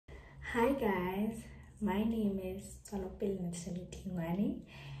Hi guys, my name is Tolopel Tingwani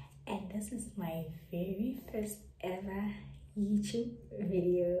and this is my very first ever YouTube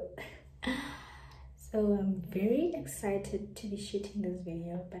video. So I'm very excited to be shooting this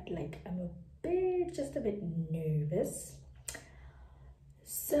video, but I'm just a bit nervous.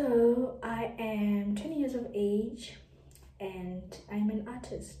 So I am 20 years of age and I'm an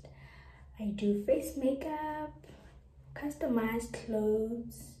artist. I do face makeup, customized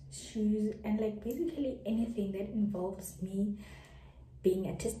clothes, shoes, and basically anything that involves me being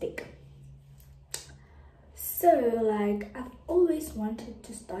artistic. So I've always wanted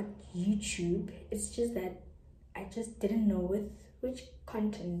to start YouTube. It's just that I just didn't know with which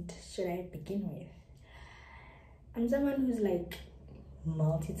content should I begin with. I'm someone who's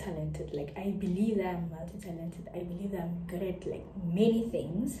multi-talented. I believe that I'm multi-talented. I believe that I'm good at many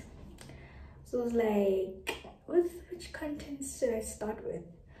things. So it's with which content should I start with?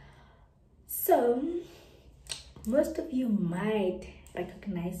 So most of you might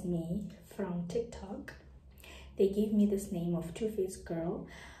recognize me from TikTok. They gave me this name of Two-Faced Girl,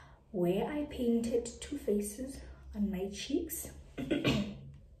 where I painted two faces on my cheeks.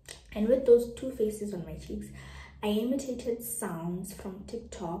 And with those two faces on my cheeks, I imitated sounds from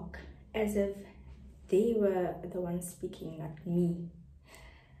TikTok as if they were the ones speaking, not me.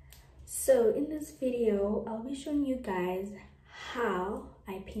 So in this video, I'll be showing you guys how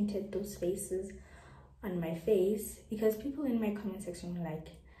I painted those faces on my face, because people in my comment section were like,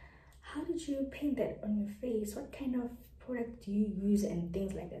 how did you paint that on your face? What kind of product do you use and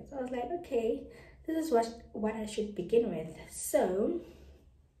things like that? So I was like, okay, this is what I should begin with. So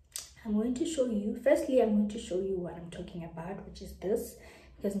I'm going to show you, firstly, I'm going to show you what I'm talking about, which is this,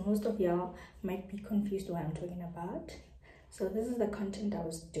 because most of y'all might be confused what I'm talking about. So this is the content I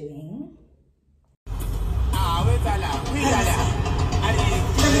was doing.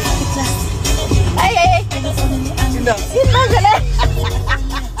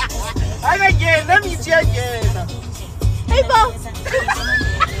 Let me check it.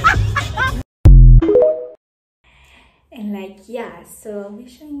 And yeah, so I'll be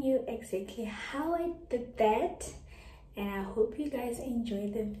showing you exactly how I did that, and I hope you guys enjoy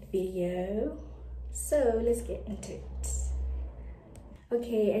the video. So let's get into it.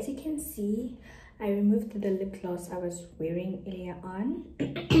 Okay, as you can see, I removed the lip gloss I was wearing earlier on.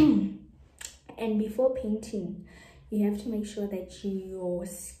 And before painting, you have to make sure that your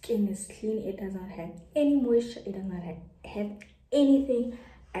skin is clean. It does not have any moisture. It does not have anything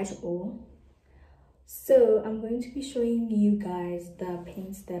at all. So I'm going to be showing you guys the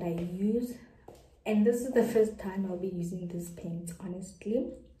paints that I use. And this is the first time I'll be using this paint,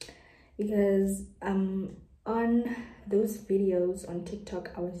 honestly. Because on those videos on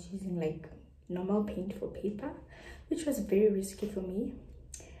TikTok, I was using normal paint for paper, which was very risky for me.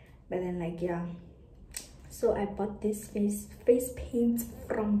 But then yeah, so I bought this face paints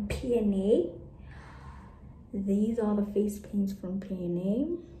from P&A. These are the face paints from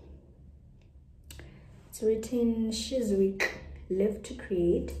P&A. It's written Chiswick Live to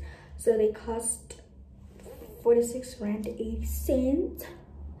Create. So they cost 46 Rand 80 cents.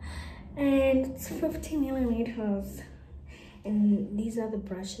 And it's 50 millimeters. And these are the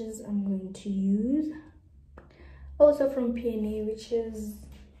brushes I'm going to use. Also from P&A, which is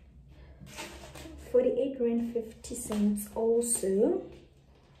 48 Rand 50 cents also.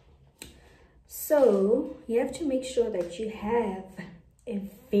 So you have to make sure that you have a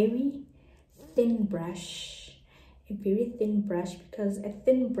very thin brush. Because a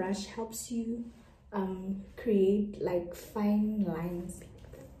thin brush helps you create fine lines,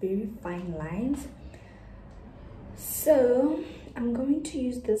 very fine lines. So I'm going to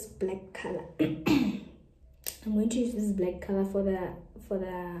use this black color. I'm going to use this black color for the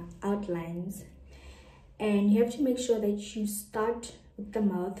outlines. And you have to make sure that you start with the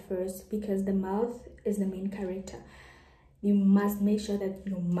mouth first, because the mouth is the main character. You must make sure that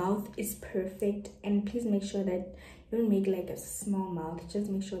your mouth is perfect, and please make sure that you don't make a small mouth.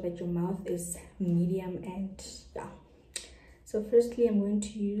 Just make sure that your mouth is medium. And yeah, so firstly I'm going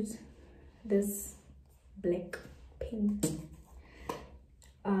to use this black paint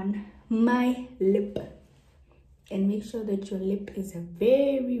on my lip, and make sure that your lip is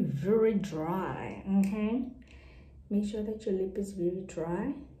very dry. Make sure that your lip is very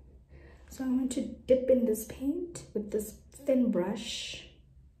dry. So I'm going to dip in this paint with this thin brush.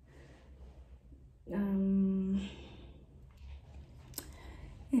 And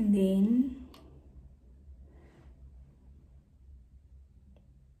then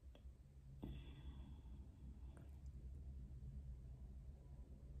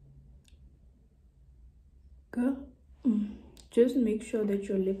go. just make sure that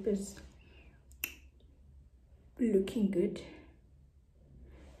your lip is looking good.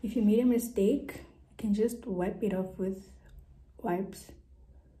 If you made a mistake, you can just wipe it off with wipes.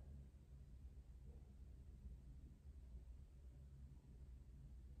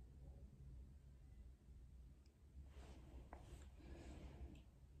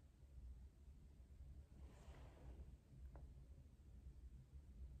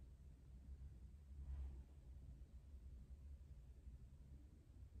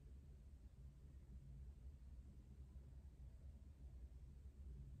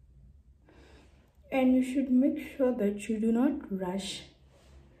 And you should make sure that you do not rush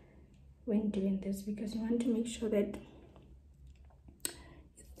when doing this, because you want to make sure that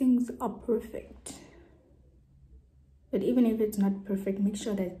things are perfect. But even if it's not perfect, make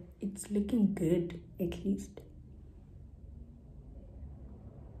sure that it's looking good at least.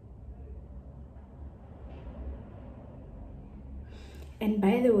 And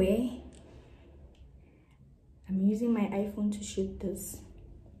by the way, I'm using my iPhone to shoot this,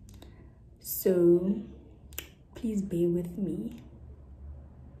 so please bear with me.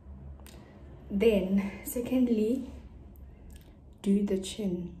 Then secondly, do the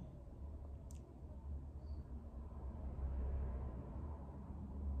chin.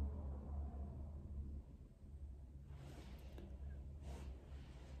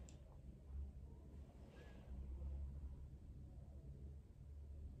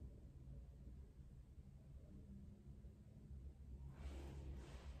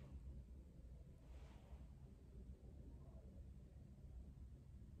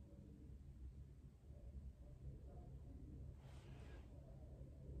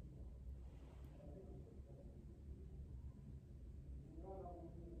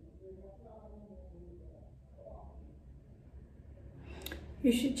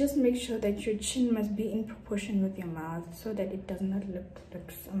 You should just make sure that your chin must be in proportion with your mouth so that it does not look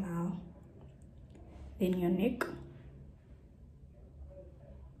like somehow. Then your neck.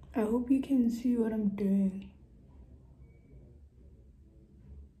 I hope you can see what I'm doing.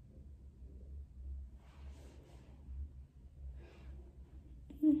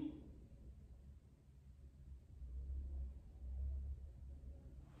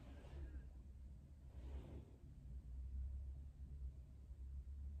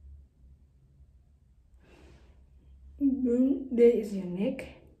 There is your neck.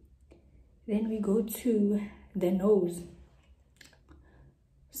 Then we go to the nose.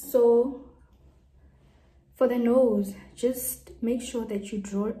 So for the nose, just make sure that you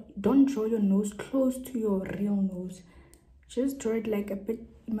don't draw your nose close to your real nose. Just draw it like a bit,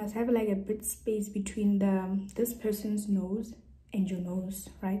 you must have like a bit space between this person's nose and your nose,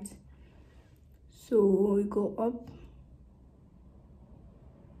 right? So we go up.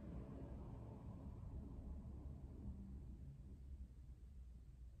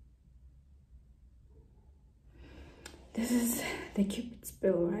 This is the Cupid's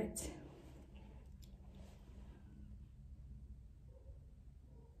bow, right?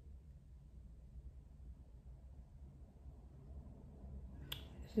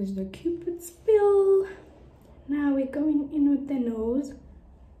 This is the Cupid's bow. Now we're going in with the nose.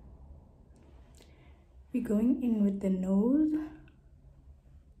 We're going in with the nose.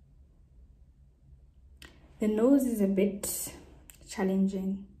 The nose is a bit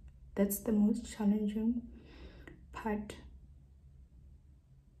challenging. That's the most challenging part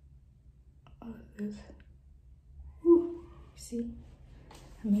of this. Ooh, see,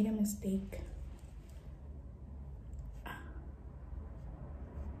 I made a mistake.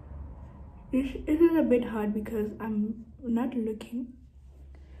 It is a bit hard because I'm not looking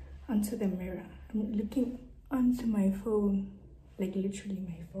onto the mirror. I'm looking onto my phone, like literally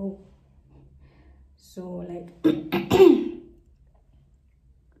my phone. So like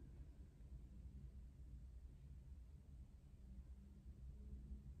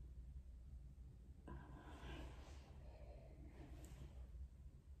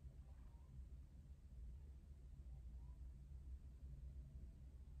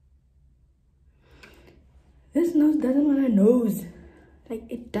this nose doesn't want a nose. Like,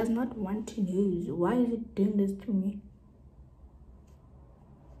 it does not want to nose. Why is it doing this to me?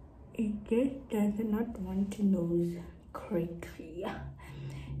 It just does not want to nose correctly.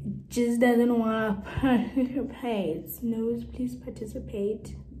 It just doesn't want to participate. Nose, please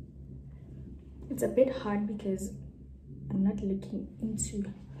participate. It's a bit hard because I'm not looking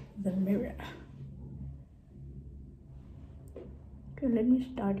into the mirror. Okay, let me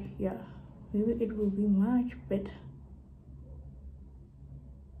start here. Maybe it will be much better.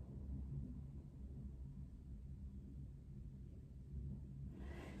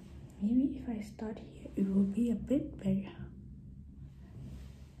 Maybe if I start here, it will be a bit better.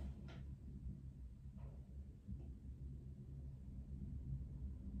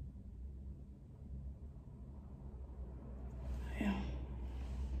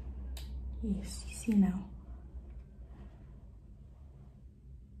 Yes, you see now.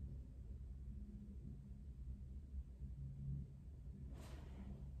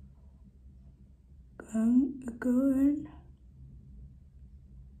 Good.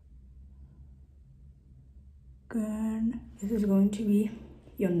 This is going to be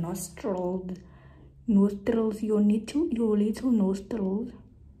your nostrils, your little nostrils.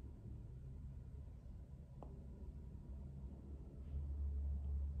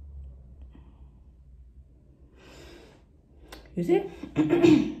 You see?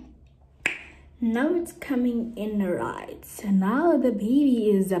 Now it's coming in right. So now the baby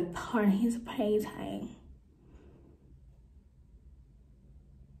is his playtime.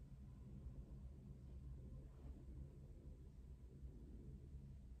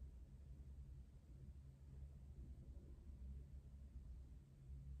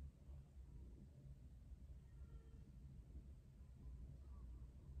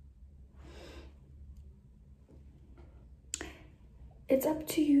 It's up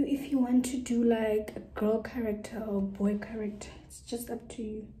to you if you want to do like a girl character or boy character. It's just up to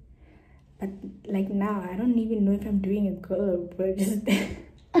you. But like now, I don't even know if I'm doing a girl or boy.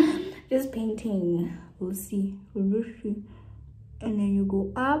 Just painting. We'll see. We'll see. And then you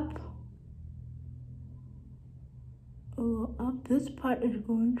go up. Up. This part is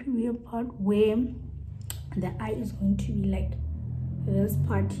going to be a part where the eye is going to be like this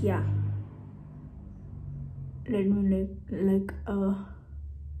part here. Let me like a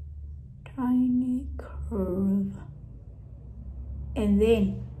tiny curve, and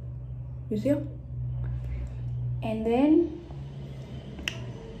then you see, and then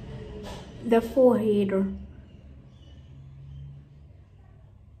the forehead,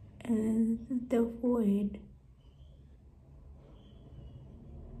 and the forehead.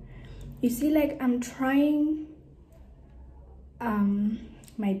 You see, like I'm trying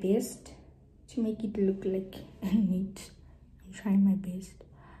my best to make it look like neat. I'm trying my best,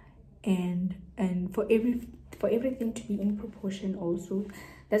 and for everything to be in proportion also.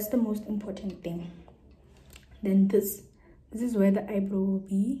 That's the most important thing. Then this is where the eyebrow will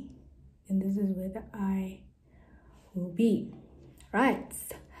be, and this is where the eye will be, right?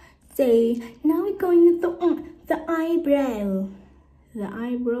 So now we're going with the eyebrow. The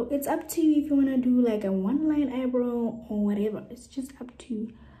eyebrow, it's up to you if you want to do like a one-line eyebrow or whatever. It's just up to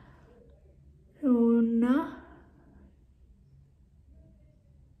you. So now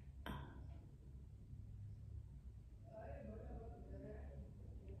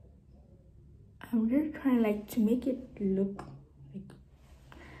I'm just trying like to make it look like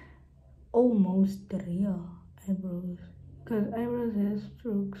almost real eyebrows, because eyebrows has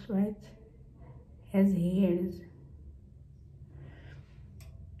strokes, right? Has hairs.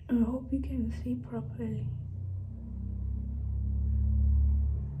 I hope you can see properly.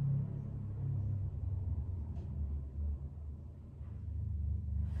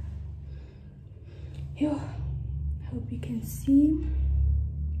 Yeah, I hope you can see.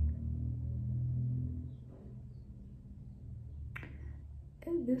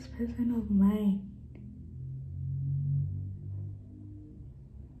 And this person of mine.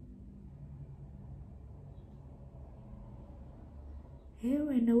 Hey,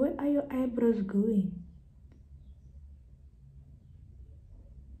 Wanda, where are your eyebrows going?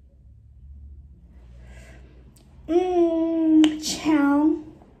 Chow.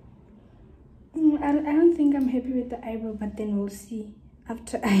 I don't think I'm happy with the eyebrow, but then we'll see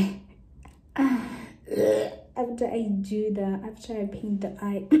after I after I paint the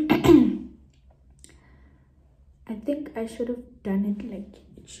eye. I think I should have done it like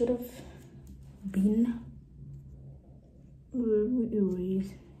it should have been.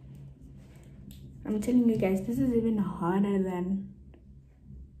 Erase. I'm telling you guys, this is even harder than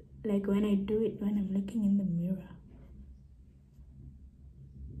like when I do it when I'm looking in the mirror.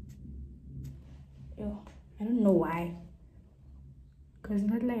 Yo, I don't know why. Because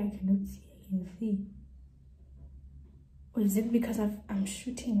not like I cannot see, I can see. Or is it because I'm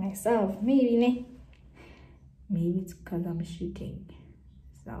shooting myself? Maybe, ne? Maybe it's because I'm shooting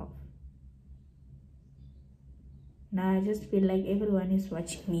myself. Now I just feel like everyone is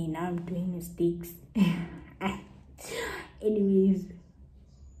watching me. Now I'm doing mistakes. Anyways.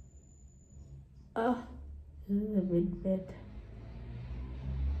 Oh, this is a bit better.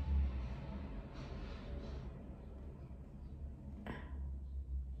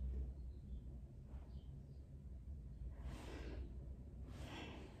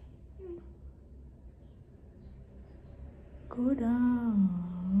 Go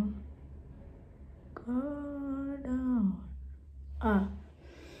down. Go down.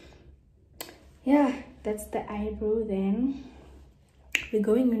 Yeah, that's the eyebrow then. we're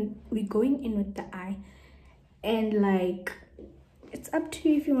going in with the eye, and like it's up to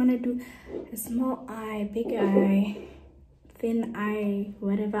you if you want to do a small eye, big eye, thin eye,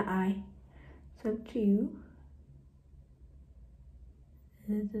 whatever eye. It's up to you.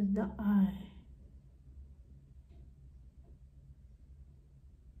 This is the eye.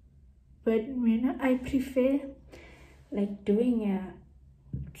 But when I prefer like doing a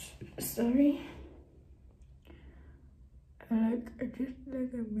I just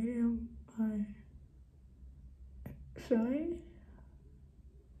like a medium eye. Sorry.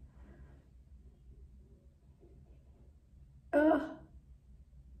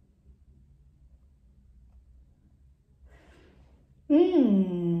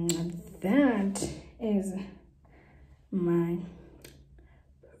 That is my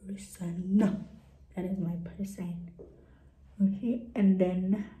person. That is my person. Okay, and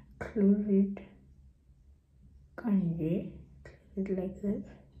then close it. Close it like this,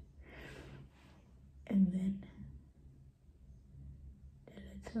 and then the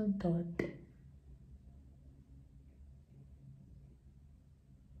little dot.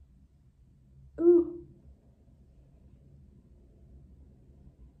 Ooh.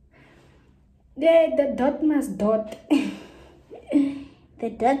 The dot must dot.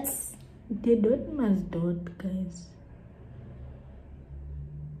 The dot must dot, guys.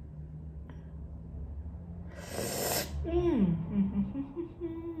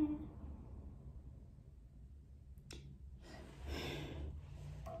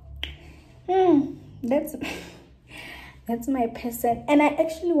 That's my person, and I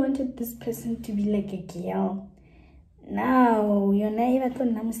actually wanted this person to be like a girl. Now you're not even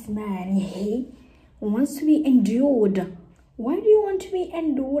hey, wants to be endured. Why do you want to be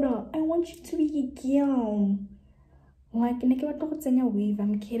endured? I want you to be a girl. Like wave.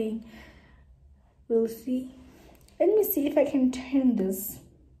 I'm kidding. We'll see. Let me see if I can turn this.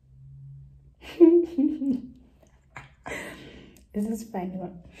 This is funny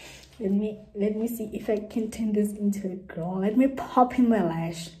one. Let me see if I can turn this into a girl. Let me pop in my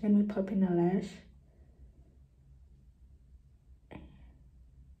lash.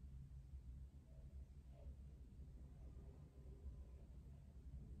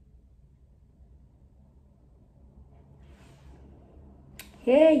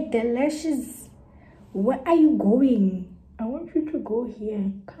 Hey, the lashes. Where are you going? I want you to go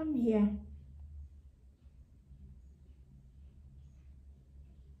here. Come here.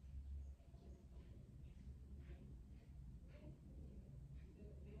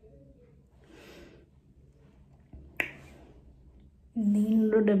 And then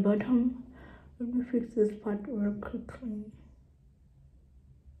look at the bottom. Let me fix this part real quickly.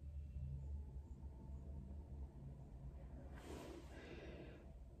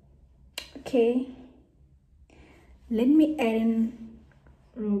 Okay. Let me add in,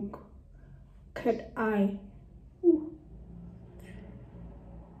 look, cat eye. Ooh.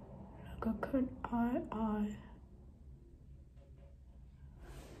 Like a cat eye.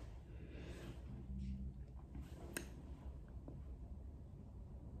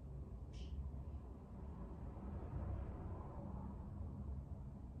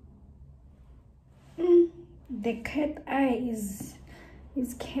 The cat eye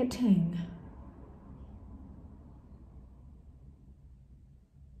is catting.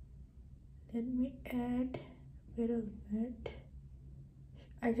 Let me add a bit of that.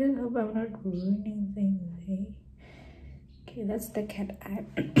 I just hope I'm not ruining things, hey? Okay, that's the cat eye.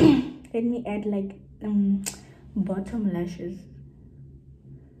 Let me add like bottom lashes.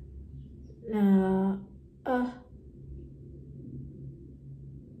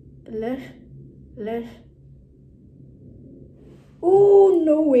 Lash. Oh,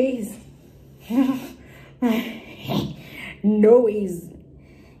 no ways. No ways.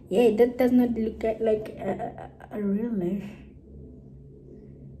 Yeah, that does not look like a real lash.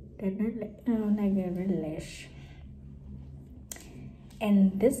 That not like a real lash.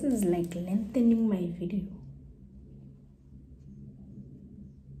 And this is like lengthening my video.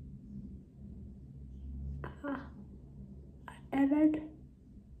 I added.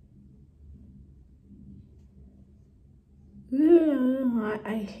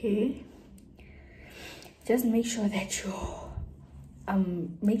 I see. Just make sure that you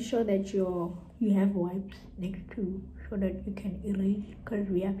have wipes next to, so that you can erase, because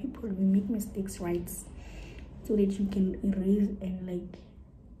we are people, we make mistakes, right? So that you can erase and like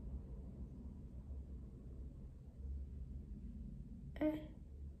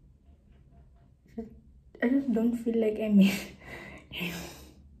I just don't feel like I made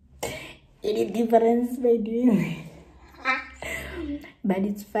any difference by doing it. But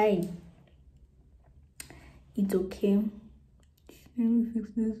it's fine. It's okay. Let me fix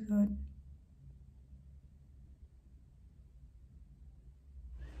this one.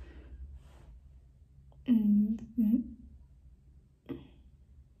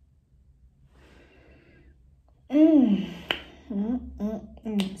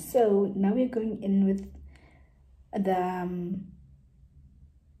 So now we're going in with the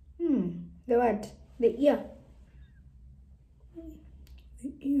what? The ear.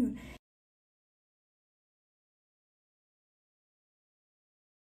 The ear.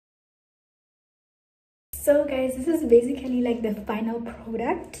 So guys, this is basically like the final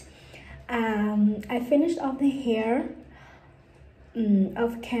product. I finished off the hair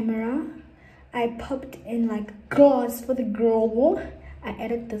off camera. I popped in like gloss for the girl. I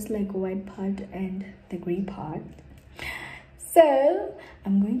added this like white part and the gray part. So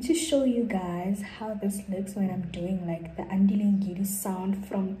I'm going to show you guys how this looks when I'm doing like the Andilengiri sound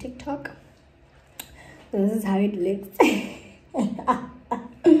from TikTok. So this is how it looks.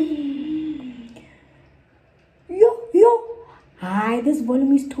 Hi, this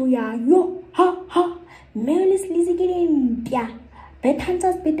volume is too young. Yo, ha, Melis Lizzy getting yeah.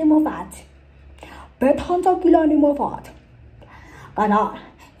 Betantas bit them of that. Betanta kilani movat. Gana.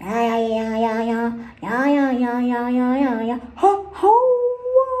 Yeah. Ha.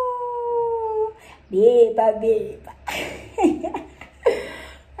 Babe.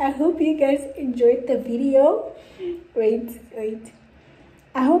 I hope you guys enjoyed the video. Wait.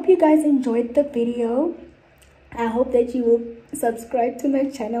 I hope you guys enjoyed the video. I hope that you will subscribe to my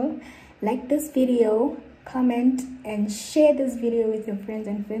channel, like this video, comment and share this video with your friends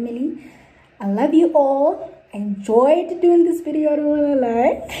and family. I love you all. I enjoyed doing this video, I don't wanna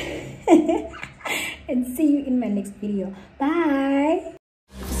lie. And see you in my next video. Bye.